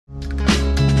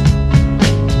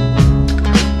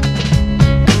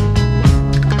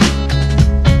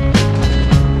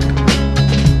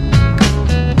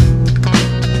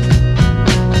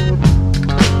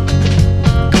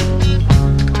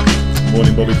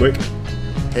Quick,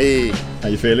 Hey. how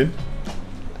you feeling?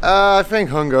 I think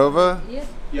hungover.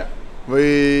 Yeah.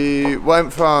 We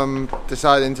went from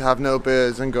deciding to have no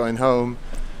beers and going home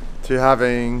to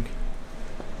having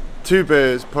 2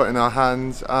 beers put in our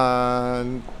hands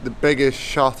and the biggest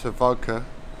shot of vodka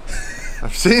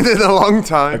I've seen in a long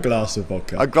time. A glass of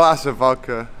vodka. A glass of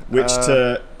vodka. Which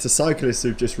to cyclists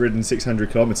who've just ridden 600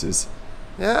 kilometres,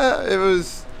 Yeah, it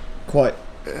was quite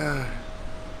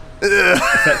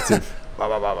effective.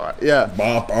 yeah.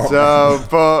 So,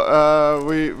 but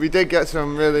we did get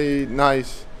some really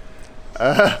nice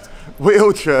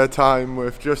wheelchair time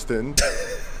with Justin,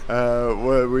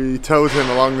 where we towed him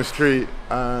along the street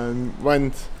and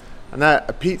went and ate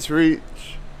a pizza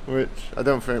each, which I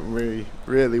don't think we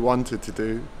really wanted to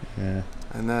do, Yeah,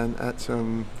 and then ate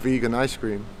some vegan ice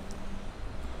cream.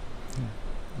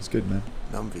 it's good, man.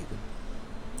 Non-vegan.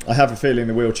 I have a feeling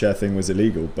the wheelchair thing was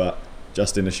illegal, but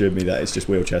Justin assured me that it's just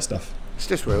wheelchair stuff. It's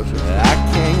just wheelchair. I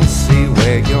can't see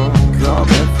where you're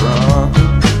coming from,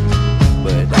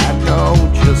 but I know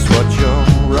just what you're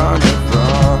running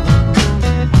from.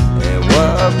 And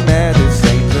what matters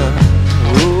ain't the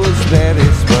who's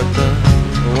baddest, but the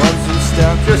ones who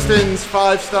stop. Justin's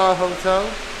 5-star hotel.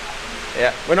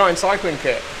 Yeah. We're not in cycling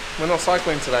kit. We're not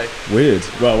cycling today. Weird.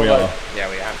 Well, we are. Yeah,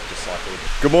 we have just cycled.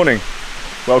 Good morning.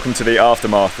 Welcome to the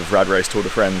aftermath of Rad Race Tour de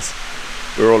France.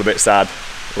 We're all a bit sad.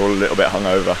 We're all a little bit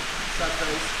hungover.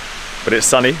 But it's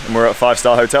sunny and we're at a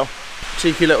 5-star hotel.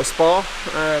 Cheeky little spa.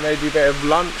 Maybe a bit of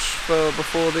lunch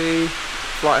before the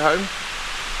flight home.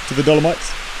 To the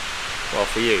Dolomites? Well,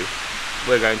 for you,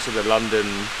 we're going to the London.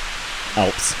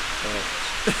 Alps.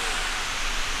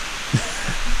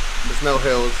 There's no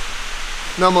hills.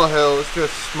 No more hills,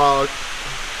 just smog,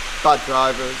 bad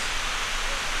drivers.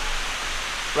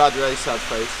 Rad race, sad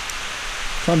face.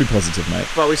 Try and be positive, mate.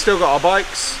 But we still got our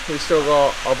bikes. We still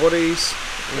got our buddies.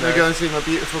 Can we go and see my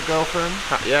beautiful girlfriend?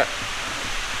 Yeah.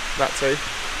 That too.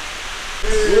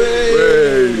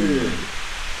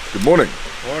 Good morning.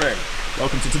 Morning.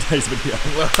 Welcome to today's video.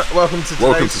 Welcome to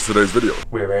Welcome to today's video.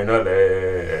 We're in a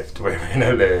lift. We're in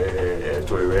a lift.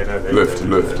 We're in a lift. Lift.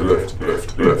 We're in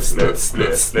a lift.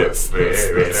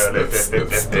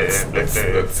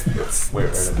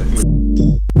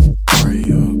 Are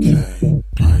you okay?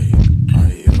 Are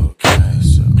you okay?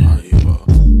 So are you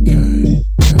okay?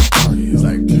 Are you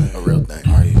like a real thing?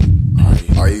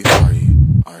 Are you?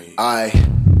 I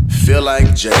feel like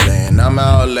Jalen, I'm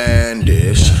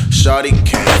outlandish. Shawty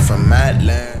came from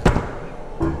Atlanta.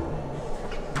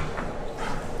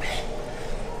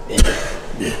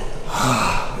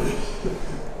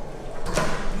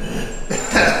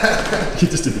 You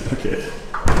just did the bucket.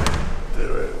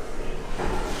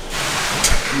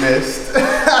 Missed.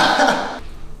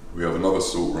 We have another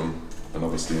salt room,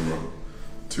 another steam room,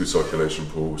 2 circulation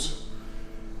pools.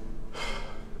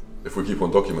 If we keep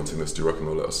on documenting this, do you reckon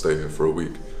they'll let us stay here for a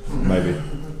week? Maybe.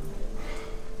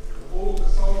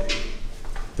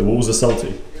 The walls are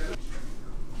salty.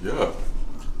 Yeah,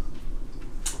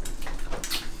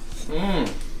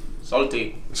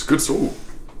 Salty. it's good salt.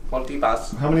 Salty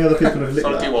bass. How many other people have licked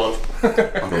Salty that? wall. I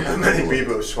don't think Many they will.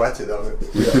 people have sweated on it.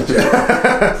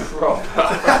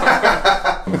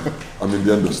 I mean,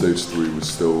 the end of stage 3 was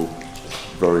still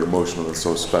very emotional and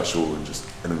so special and just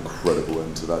an incredible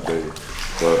end to that day.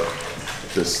 But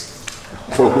this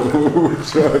whole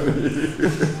journey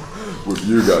with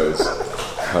you guys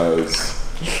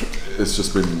it's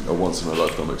just been a once in a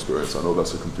lifetime experience. I know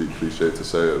that's a complete cliche to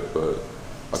say it, but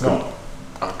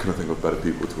I couldn't think of better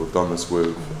people to have done this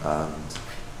with, and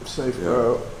Safe, yeah.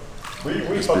 bro.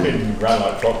 We fucking ran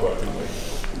like clockwork, didn't we?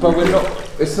 But we're not.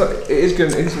 It's not. It is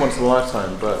going. It is once in a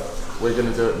lifetime, but we're going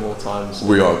to do it more times.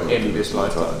 We are gonna in do this this more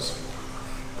lifetime. times.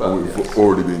 But We've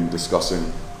already been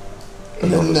discussing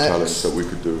another next. challenge that we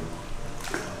could do,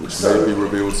 which may be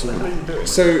revealed soon.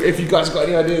 So if you guys got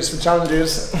any ideas for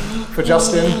challenges for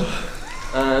Justin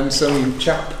and some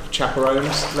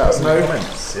chaperones, let us know.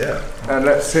 Yeah. And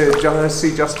let's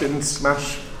see Justin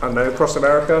smash, I don't know, across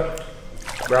America,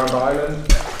 round the island.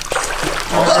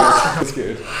 It's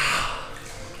good.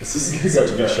 This is going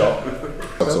to be a shot.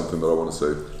 That's something that I want to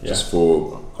say, just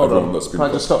for Hold everyone on, that's been. can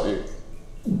I just stop you?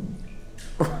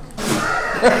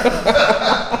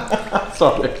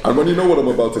 Sorry. And when you know what I'm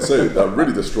about to say, that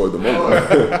really destroyed the moment.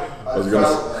 I was gonna.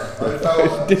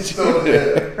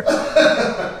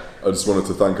 I just wanted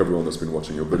to thank everyone that's been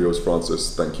watching your videos,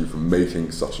 Francis. Thank you for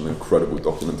making such an incredible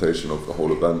documentation of the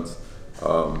whole event.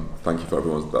 Thank you for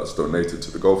everyone that's donated to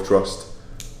the Golf Trust.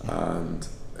 And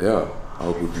yeah, I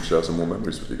hope we can share some more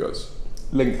memories with you guys.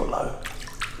 Link below.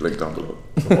 Link down below.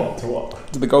 To what? To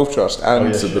what? To the Golf Trust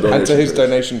and, yeah. To the and to his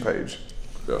donation donation page.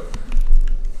 Yeah.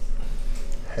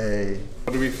 Hey.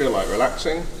 What do we feel like?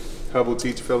 Relaxing? Herbal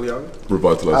tea to feel young?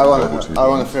 Revitalising herbal tea I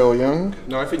want blend. to feel young.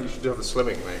 No, I think you should have a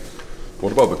slimming, mate.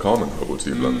 What about the Carmen herbal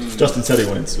tea blend? Justin said he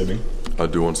wanted slimming. I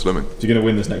do want slimming. You're going to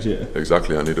win this next year.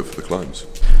 Exactly, I need it for the climbs.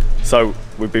 So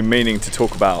we've been meaning to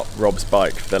talk about Rob's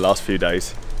bike for the last few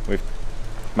days. We've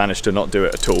managed to not do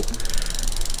it at all.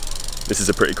 This is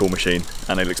a pretty cool machine,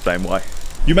 and he'll explain why.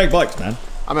 You make bikes, man.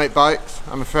 I make bikes.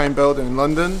 I'm a frame builder in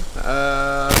London.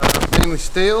 Mainly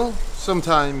steel,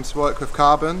 sometimes work with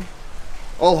carbon.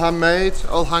 All handmade,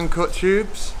 all hand cut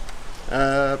tubes.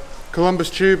 Columbus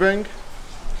tubing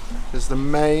is the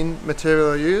main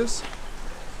material I use.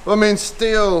 Well, I mean,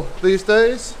 steel these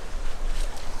days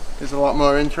is a lot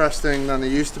more interesting than it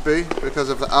used to be because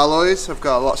of the alloys have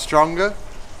got a lot stronger.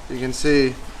 You can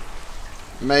see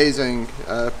amazing,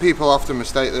 people often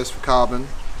mistake this for carbon.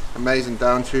 Amazing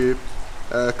down tube,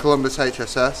 Columbus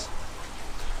HSS.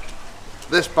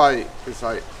 This bike is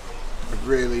like a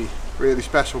really, really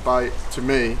special bike to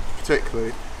me,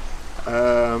 particularly.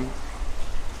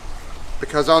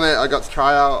 Because on it I got to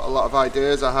try out a lot of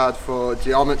ideas I had for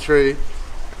geometry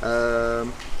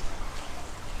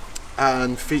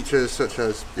and features such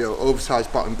as, you know,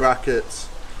 oversized bottom brackets,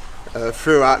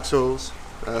 through axles,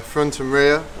 front and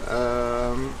rear,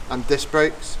 and disc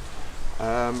brakes.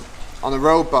 On a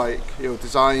road bike, you're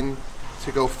designed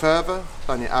to go further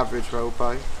than your average road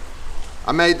bike.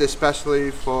 I made this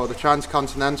specially for the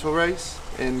Transcontinental race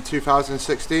in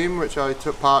 2016, which I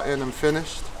took part in and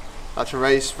finished. That's a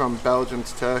race from Belgium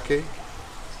to Turkey.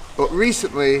 But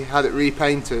recently had it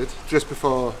repainted just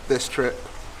before this trip,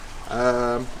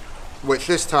 which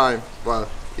this time, well,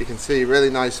 you can see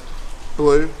really nice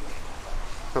blue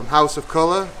from House of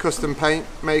Colour, custom paint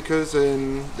makers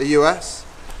in the US.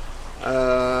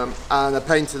 And I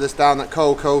painted this down at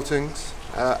Cole Coatings.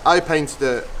 I painted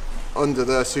it under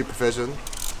their supervision.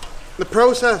 The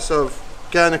process of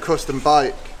getting a custom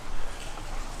bike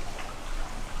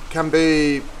can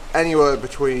be anywhere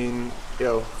between, you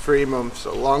know, 3 months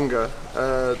or longer.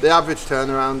 The average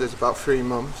turnaround is about 3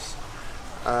 months.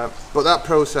 But that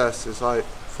process is like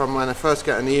from when I first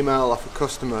get an email off a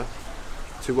customer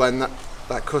to when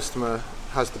that customer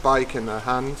has the bike in their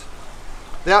hand.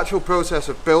 The actual process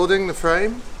of building the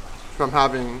frame, from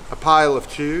having a pile of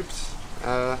tubes,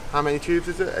 how many tubes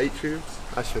is it? 8 tubes?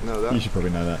 I should know that. You should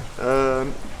probably know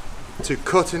that. To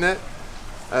cutting it,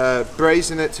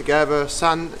 brazing it together,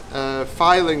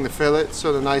 filing the fillets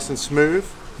so they're nice and smooth,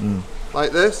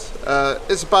 like this.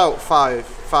 It's about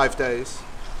five days.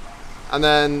 And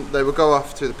then they will go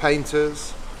off to the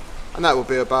painters, and that will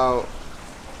be about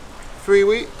 3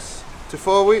 weeks to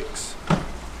 4 weeks.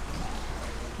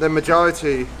 The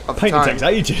majority of the Painting time. takes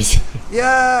ages.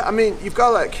 Yeah, I mean, you've got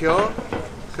to let it cure,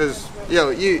 because, you know,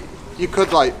 you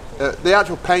could like, the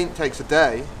actual paint takes a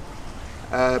day,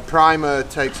 primer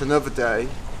takes another day,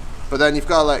 but then you've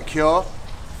got to let it cure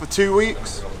for 2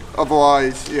 weeks.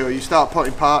 Otherwise, you know, you start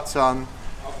putting parts on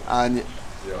and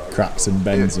Cracks and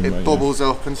bends and it bubbles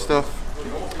up and stuff.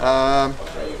 I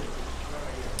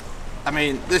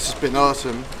mean, this has been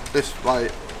awesome. This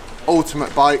like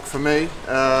ultimate bike for me.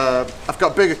 I've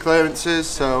got bigger clearances,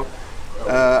 so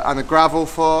and a gravel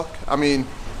fork. I mean,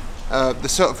 the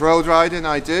sort of road riding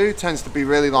I do tends to be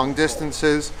really long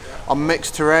distances on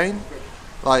mixed terrain.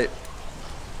 Like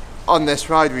on this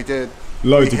ride we did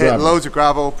Loads of hit gravel. loads of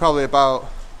gravel, probably about,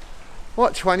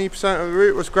 what, 20% of the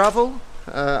route was gravel,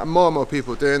 and more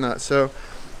people doing that. So,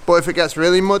 but if it gets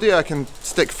really muddy, I can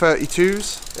stick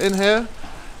 32s in here.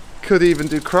 Could even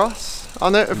do cross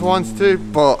on it if I wanted to,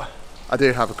 but I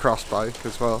do have a cross bike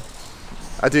as well.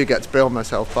 I do get to build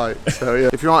myself bikes. So yeah,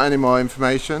 if you want any more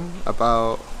information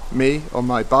about me or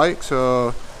my bikes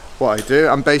or what I do,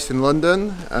 I'm based in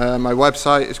London. My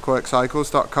website is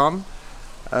quirkcycles.com.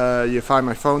 You'll find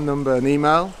my phone number and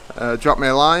email. Drop me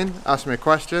a line, ask me a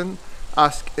question,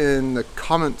 ask in the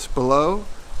comments below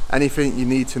anything you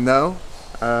need to know,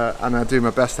 and I'll do my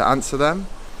best to answer them.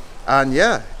 And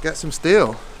yeah, get some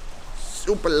steel.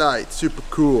 Super light, super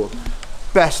cool.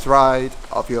 Best ride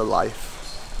of your life.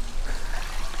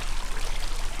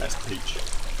 Best peach.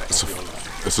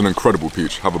 It's an incredible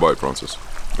peach. Have a bite, Francis.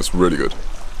 It's really good.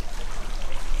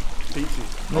 Peachy.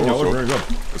 Also- very good.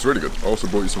 It's really good. I also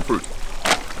brought you some fruit.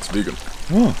 It's vegan.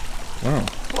 Oh, wow.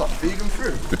 What, vegan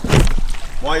fruit?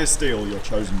 Why is steel your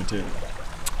chosen material?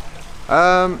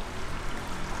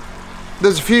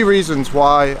 There's a few reasons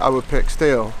why I would pick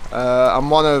steel, and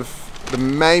one of the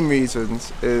main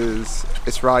reasons is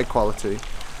its ride quality.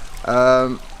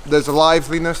 There's a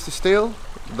liveliness to steel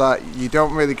that you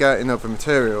don't really get in other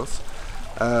materials.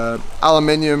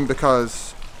 Aluminium,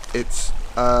 because it's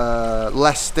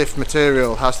less stiff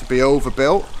material, has to be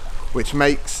overbuilt, which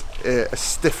makes it a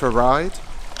stiffer ride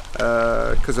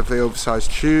because of the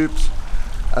oversized tubes.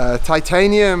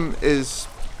 Titanium is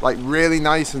like really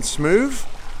nice and smooth,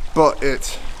 but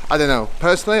I don't know,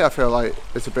 personally I feel like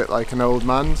it's a bit like an old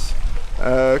man's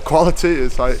quality.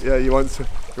 It's like, yeah, you want a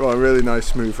really nice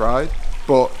smooth ride,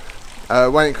 but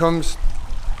when it comes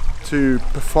to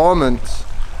performance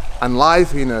and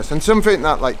liveliness and something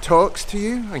that like talks to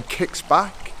you and kicks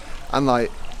back and like,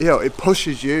 you know, it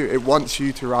pushes you, it wants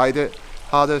you to ride it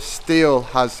harder, steel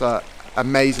has that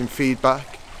amazing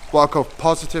feedback, what I call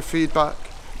positive feedback.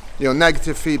 You know,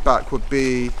 negative feedback would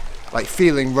be like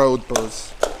feeling road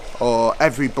buzz or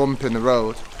every bump in the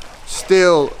road.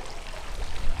 Steel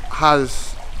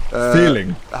has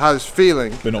feeling,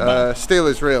 but not bad. Steel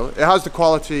is real. It has the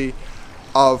quality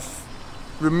of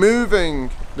removing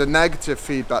the negative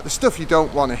feedback, the stuff you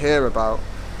don't want to hear about,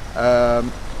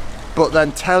 but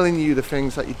then telling you the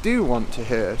things that you do want to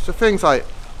hear. So things like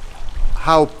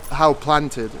how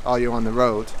planted are you on the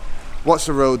road? What's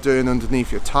the road doing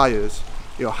underneath your tires?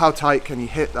 You know, how tight can you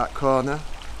hit that corner?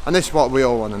 And this is what we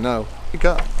all want to know. What you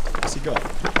got? What's he got?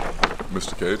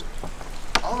 Mr. Cade,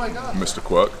 Oh my god. Mr.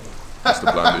 Quirk,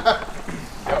 Mr. Blandy.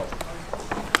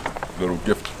 Little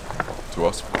gift to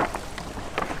us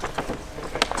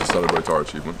to celebrate our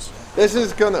achievements. This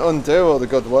is going to undo all the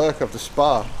good work of the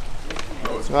spa.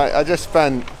 Right, I just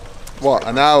spent, what,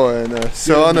 an hour in a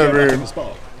sauna room.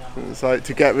 It's like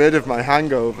to get rid of my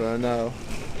hangover now.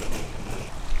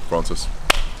 Francis,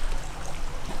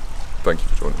 thank you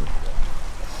for joining me.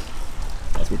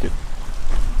 That's wicked.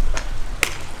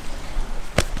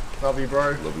 Love you,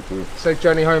 bro. Love you too. Safe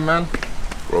journey home, man.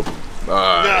 Rob.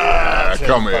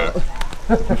 Come here.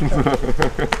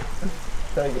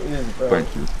 Take it easy, bro.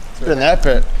 Thank you. It's been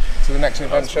epic. To the next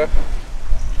adventure.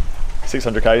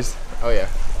 600 Ks. Oh yeah,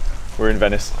 We're in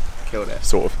Venice, killed it.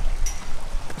 sort of.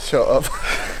 Shut up.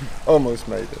 Almost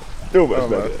made it.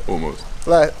 Almost made it. Almost.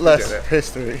 Less did it.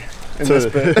 history in To- this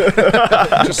bit.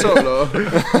 Just solo.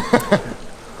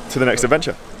 To the next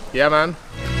adventure. Yeah, man.